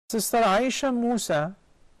Sister Aisha Musa,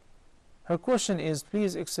 her question is,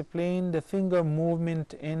 please explain the finger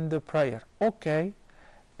movement in the prayer. Okay,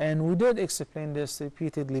 and we did explain this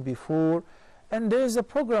repeatedly before, and there is a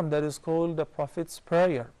program that is called the Prophet's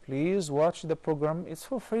Prayer. Please watch the program. It's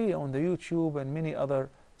for free on the YouTube and many other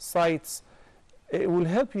sites. It will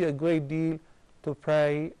help you a great deal to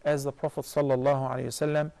pray as the Prophet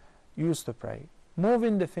ﷺ used to pray.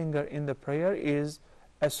 Moving the finger in the prayer is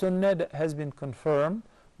a sunnah that has been confirmed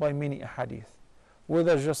by many hadith,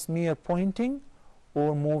 whether just mere pointing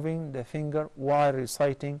or moving the finger while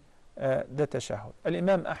reciting the tashahhud.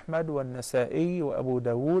 Al-Imam Ahmad wa Nasa'i wa Abu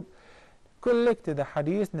Dawood collected a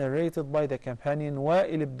hadith narrated by the companion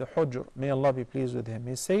Wa'il ibn Hujr, may Allah be pleased with him.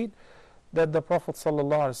 He said that the Prophet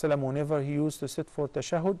ﷺ, whenever he used to sit for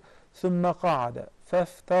tashahhud, ثم قعد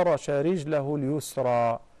فافترش رجله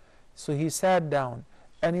اليسرى, so he sat down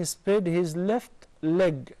and he spread his left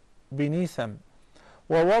leg beneath him,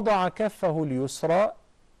 ووضع كفه اليسرى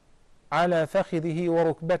على فخذه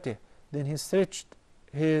وركبته, then he stretched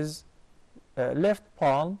his left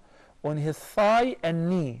palm on his thigh and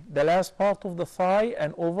knee, the last part of the thigh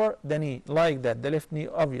and over the knee, like that, the left knee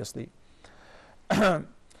obviously.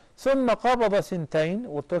 ثم قبض ثنتين,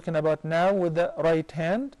 we're talking about now with the right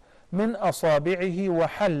hand, من أصابعه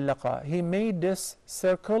وحلق, he made this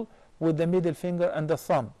circle with the middle finger and the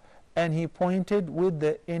thumb, and he pointed with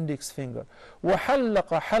the index finger.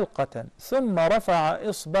 وحلق حلقة ثم رفع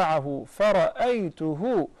إصبعه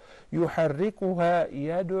فرأيته يحركها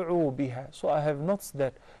يدعو بها. So I have noticed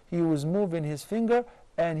that he was moving his finger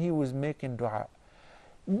and he was making dua.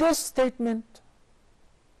 This statement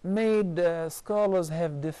made scholars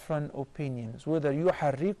have different opinions, whether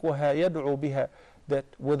يحركها يدعو بها, that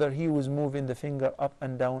whether he was moving the finger up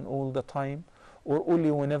and down all the time, or only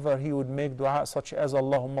whenever he would make dua such as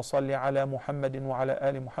Allahumma salli ala Muhammadin wa ala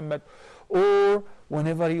ali Muhammad, or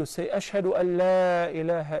whenever he would say Ashhadu an la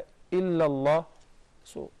ilaha illallah.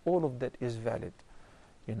 So all of that is valid,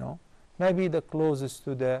 you know. Maybe the closest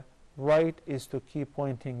to the right is to keep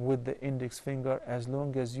pointing with the index finger as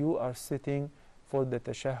long as you are sitting for the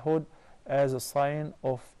tashahhud as a sign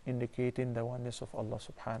of indicating the oneness of Allah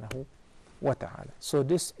subhanahu wa ta'ala. So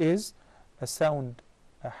this is a sound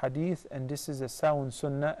hadith, and this is a sound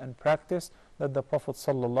sunnah and practice that the Prophet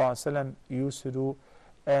ﷺ used to do,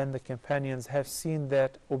 and the companions have seen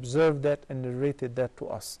that, observed that, and narrated that to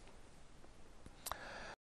us.